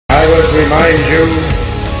remind you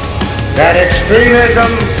that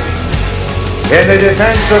extremism in the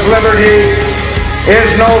defense of liberty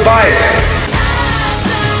is no vice.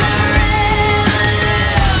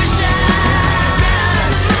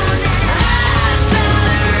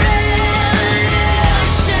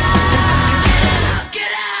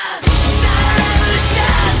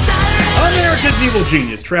 America's Evil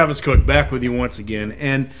Genius, Travis Cook, back with you once again.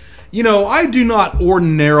 And, you know, I do not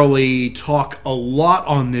ordinarily talk a lot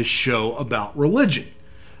on this show about religion.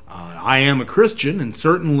 I am a Christian, and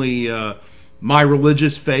certainly my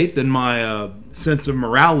religious faith and my sense of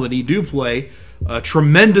morality do play a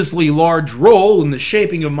tremendously large role in the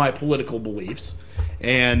shaping of my political beliefs.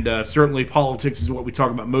 And certainly politics is what we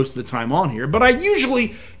talk about most of the time on here. But I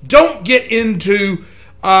usually don't get into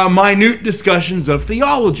minute discussions of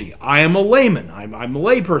theology. I am a layman. I'm a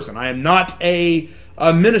layperson. I am not a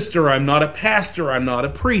minister. I'm not a pastor. I'm not a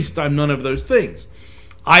priest. I'm none of those things.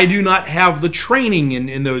 I do not have the training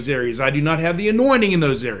in those areas. I do not have the anointing in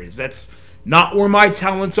those areas. That's not where my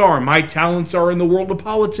talents are. My talents are in the world of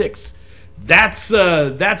politics. That's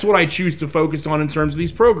what I choose to focus on in terms of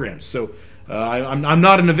these programs. So I'm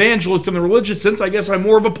not an evangelist in the religious sense. I guess I'm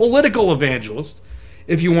more of a political evangelist,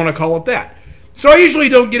 if you want to call it that. So I usually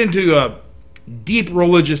don't get into deep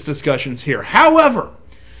religious discussions here. However,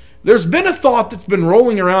 there's been a thought that's been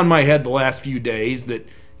rolling around my head the last few days that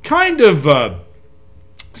kind of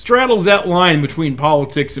straddles that line between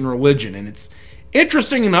politics and religion. And it's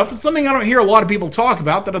interesting enough. It's something I don't hear a lot of people talk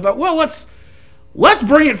about that I thought, well, let's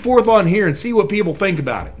bring it forth on here and see what people think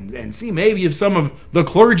about it. And see maybe if some of the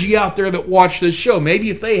clergy out there that watch this show, maybe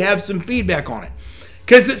if they have some feedback on it.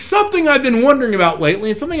 Because it's something I've been wondering about lately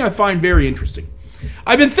and something I find very interesting.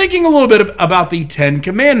 I've been thinking a little bit about the Ten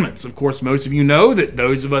Commandments. Of course, most of you know that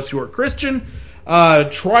those of us who are Christian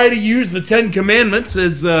try to use the Ten Commandments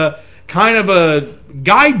as kind of a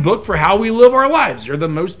guidebook for how we live our lives. They're the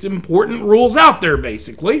most important rules out there,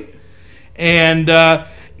 basically. And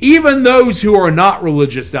even those who are not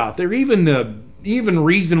religious out there, even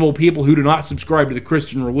reasonable people who do not subscribe to the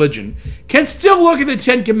Christian religion, can still look at the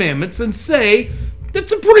Ten Commandments and say,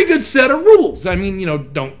 that's a pretty good set of rules. I mean, you know,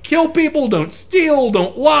 don't kill people, don't steal,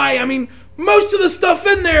 don't lie. I mean, most of the stuff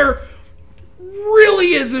in there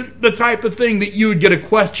really isn't the type of thing that you would get a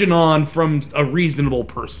question on from a reasonable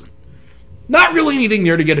person. Not really anything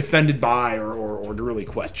there to get offended by or to really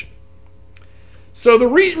question. So the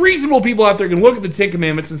reasonable people out there can look at the Ten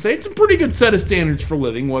Commandments and say it's a pretty good set of standards for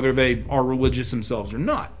living, whether they are religious themselves or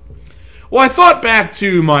not. Well, I thought back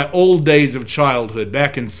to my old days of childhood,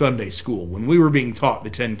 back in Sunday school, when we were being taught the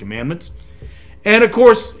Ten Commandments. And of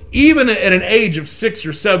course, even at an age of 6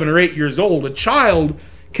 or 7 or 8 years old, a child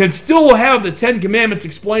can still have the Ten Commandments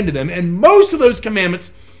explained to them, and most of those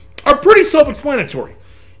commandments are pretty self-explanatory.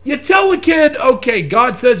 You tell a kid, okay,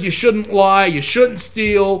 God says you shouldn't lie, you shouldn't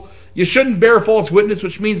steal, you shouldn't bear false witness,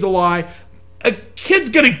 which means to lie. A kid's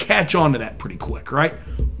going to catch on to that pretty quick, right?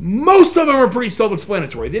 Most of them are pretty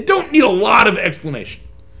self-explanatory. They don't need a lot of explanation.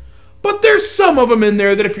 But there's some of them in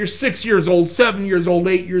there that if you're 6 years old, 7 years old,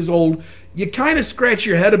 8 years old, you kind of scratch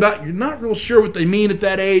your head about. You're not real sure what they mean at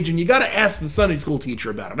that age, and you got to ask the Sunday school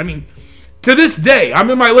teacher about it. I mean, to this day,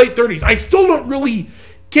 I'm in my late 30s. I still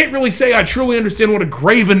can't really say I truly understand what a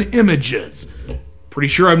graven image is. Pretty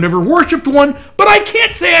sure I've never worshipped one, but I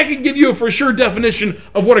can't say I can give you a for sure definition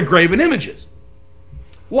of what a graven image is.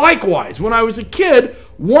 Likewise, when I was a kid,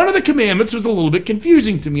 one of the commandments was a little bit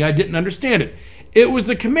confusing to me. I didn't understand it. It was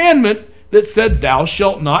the commandment that said, thou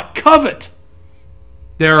shalt not covet.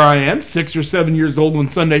 There I am, 6 or 7 years old in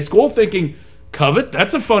Sunday school, thinking, covet,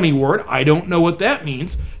 that's a funny word. I don't know what that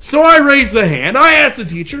means. So I raised the hand. I asked the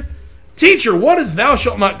teacher, teacher, what does thou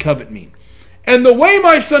shalt not covet mean? And the way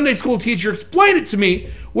my Sunday school teacher explained it to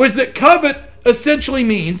me was that covet essentially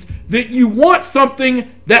means that you want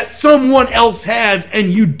something that someone else has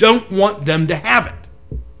and you don't want them to have it.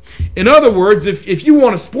 In other words, if you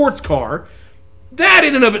want a sports car, that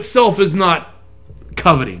in and of itself is not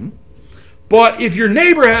coveting. But if your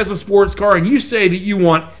neighbor has a sports car and you say that you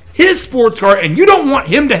want his sports car and you don't want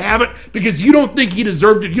him to have it because you don't think he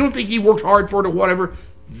deserved it, you don't think he worked hard for it or whatever,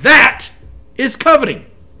 that is coveting.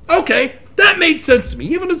 Okay, that made sense to me.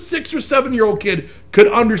 Even a 6 or 7 year old kid could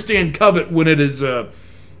understand covet when it is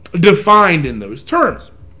defined in those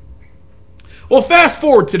terms. Well, fast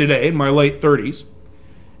forward to today, in my late 30s,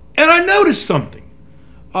 and I noticed something.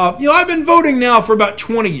 I've been voting now for about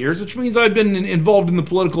 20 years, which means I've been involved in the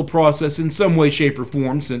political process in some way, shape, or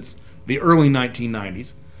form since the early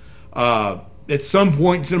 1990s. At some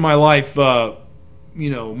points in my life,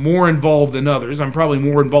 more involved than others. I'm probably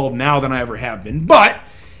more involved now than I ever have been. But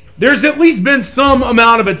there's at least been some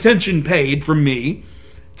amount of attention paid from me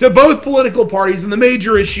to both political parties and the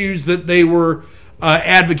major issues that they were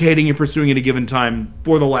advocating and pursuing at a given time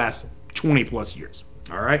for the last 20 plus years.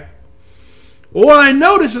 All right. Well, what I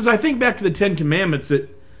notice as I think back to the Ten Commandments, that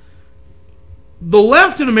the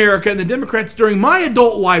left in America and the Democrats during my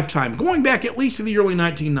adult lifetime, going back at least to the early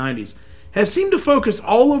 1990s, have seemed to focus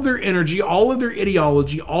all of their energy, all of their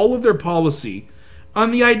ideology, all of their policy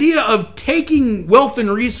on the idea of taking wealth and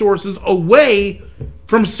resources away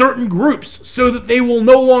from certain groups so that they will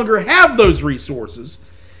no longer have those resources,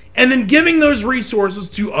 and then giving those resources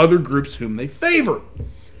to other groups whom they favor.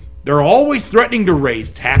 They're always threatening to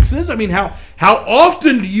raise taxes. I mean, how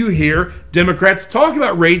often do you hear Democrats talk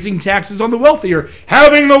about raising taxes on the wealthy or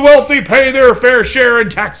having the wealthy pay their fair share in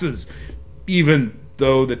taxes, even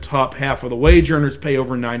though the top half of the wage earners pay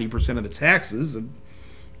over 90% of the taxes? I'm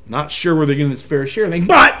not sure where they're getting this fair share thing,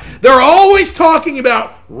 but they're always talking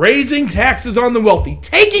about raising taxes on the wealthy,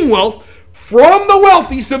 taking wealth from the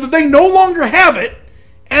wealthy so that they no longer have it,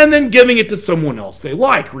 and then giving it to someone else they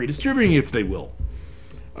like, redistributing it if they will.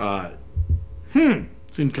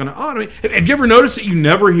 Seems kind of odd. I mean, have you ever noticed that you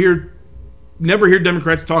never hear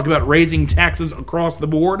Democrats talk about raising taxes across the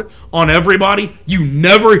board on everybody? You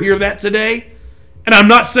never hear that today. And I'm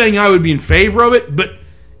not saying I would be in favor of it, but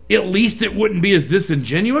at least it wouldn't be as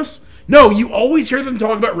disingenuous. No, you always hear them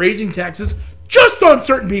talk about raising taxes just on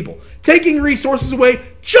certain people, taking resources away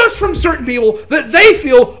just from certain people that they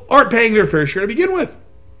feel aren't paying their fair share to begin with.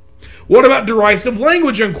 What about derisive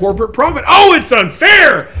language on corporate profit? Oh, it's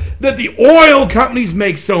unfair that the oil companies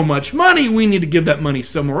make so much money. We need to give that money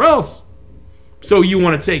somewhere else. So you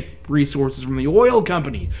want to take resources from the oil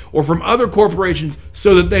company or from other corporations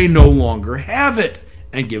so that they no longer have it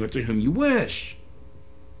and give it to whom you wish.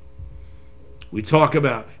 We hear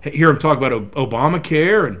them talk about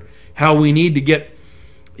Obamacare and how we need to get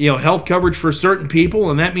health coverage for certain people,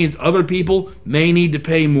 and that means other people may need to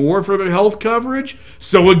pay more for their health coverage.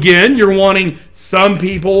 So again, you're wanting some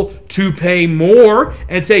people to pay more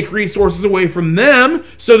and take resources away from them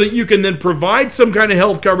so that you can then provide some kind of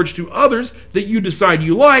health coverage to others that you decide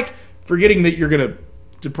you like, forgetting that you're going to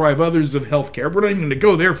deprive others of health care. We're not even going to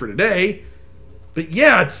go there for today. But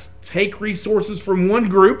yeah, it's take resources from one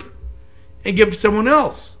group and give it to someone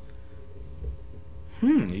else. Are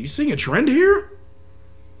you seeing a trend here?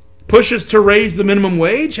 Pushes to raise the minimum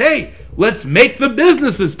wage. Hey, let's make the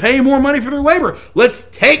businesses pay more money for their labor. Let's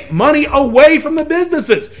take money away from the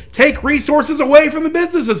businesses. Take resources away from the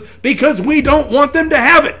businesses because we don't want them to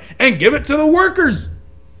have it, and give it to the workers.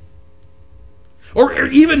 Or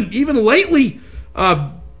even lately,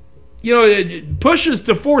 pushes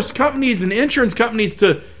to force companies and insurance companies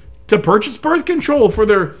to purchase birth control for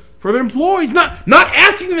their employees. Not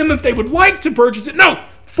asking them if they would like to purchase it. No.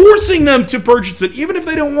 Forcing them to purchase it, even if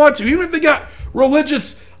they don't want to, even if they got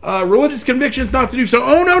religious convictions not to do so.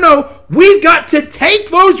 Oh, no. We've got to take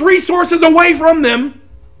those resources away from them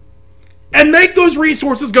and make those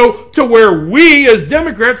resources go to where we as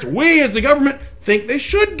Democrats, we as the government, think they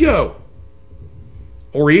should go.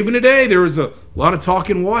 Or even today, there was a lot of talk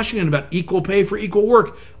in Washington about equal pay for equal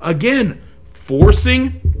work. Again,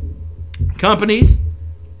 forcing companies,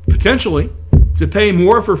 potentially, to pay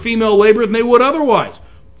more for female labor than they would otherwise.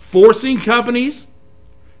 Forcing companies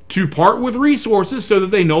to part with resources so that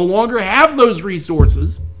they no longer have those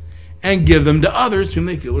resources and give them to others whom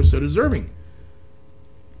they feel are so deserving.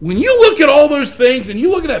 When you look at all those things and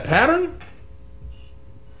you look at that pattern,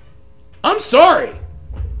 I'm sorry.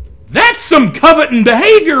 That's some coveting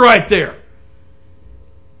behavior right there.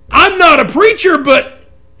 I'm not a preacher, and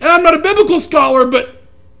I'm not a biblical scholar, but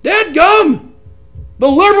dadgum, the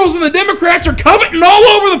liberals and the Democrats are coveting all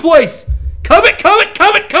over the place. Covet.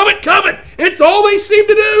 It's all they seem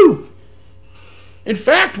to do. In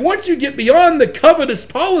fact, once you get beyond the covetous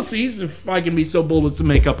policies, if I can be so bold as to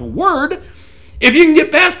make up a word, if you can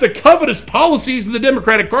get past the covetous policies of the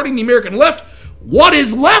Democratic Party and the American left, what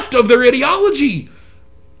is left of their ideology?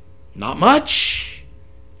 Not much.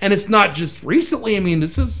 And it's not just recently. I mean,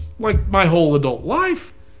 this is like my whole adult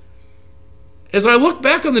life. As I look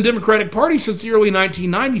back on the Democratic Party since the early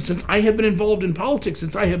 1990s, since I have been involved in politics,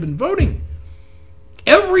 since I have been voting,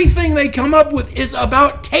 everything they come up with is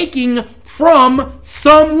about taking from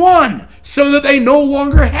someone so that they no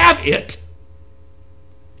longer have it,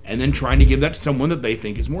 and then trying to give that to someone that they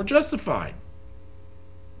think is more justified.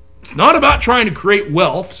 It's not about trying to create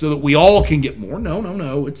wealth so that we all can get more.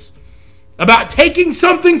 No. It's about taking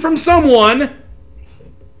something from someone,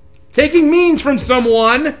 taking means from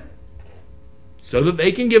someone, so that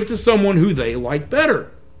they can give it to someone who they like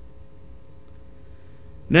better.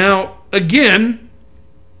 Now, again,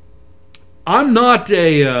 I'm not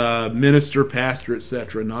a minister, pastor,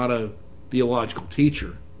 etc., not a theological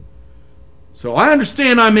teacher. So I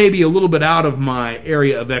understand I may be a little bit out of my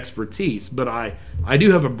area of expertise, but I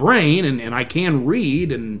do have a brain, and I can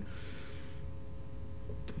read, and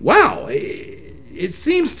wow, it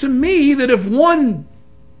seems to me that if one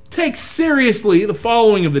takes seriously the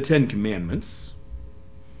following of the Ten Commandments,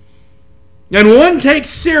 and one takes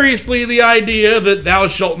seriously the idea that thou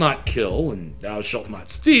shalt not kill, and thou shalt not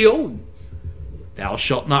steal, and thou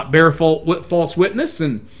shalt not bear false witness,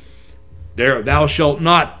 and thou shalt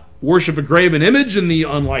not worship a graven image in the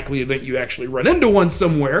unlikely event you actually run into one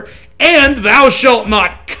somewhere, and thou shalt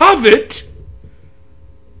not covet,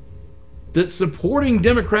 that supporting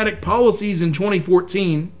Democratic policies in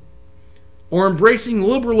 2014 or embracing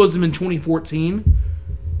liberalism in 2014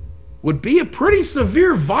 would be a pretty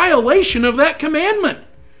severe violation of that commandment.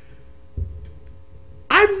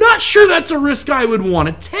 I'm not sure that's a risk I would want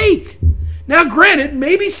to take. Now, granted,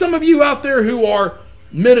 maybe some of you out there who are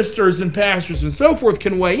ministers and pastors and so forth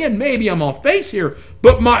can weigh in. Maybe I'm off base here,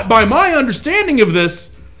 but by my understanding of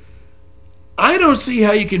this, I don't see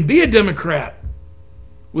how you can be a Democrat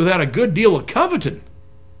without a good deal of coveting.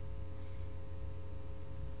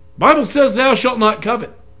 The Bible says thou shalt not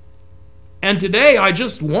covet. And today I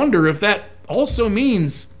just wonder if that also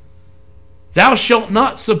means thou shalt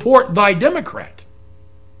not support thy Democrat.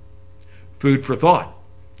 Food for thought.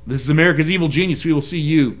 This is America's Evil Genius. We will see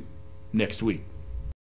you next week.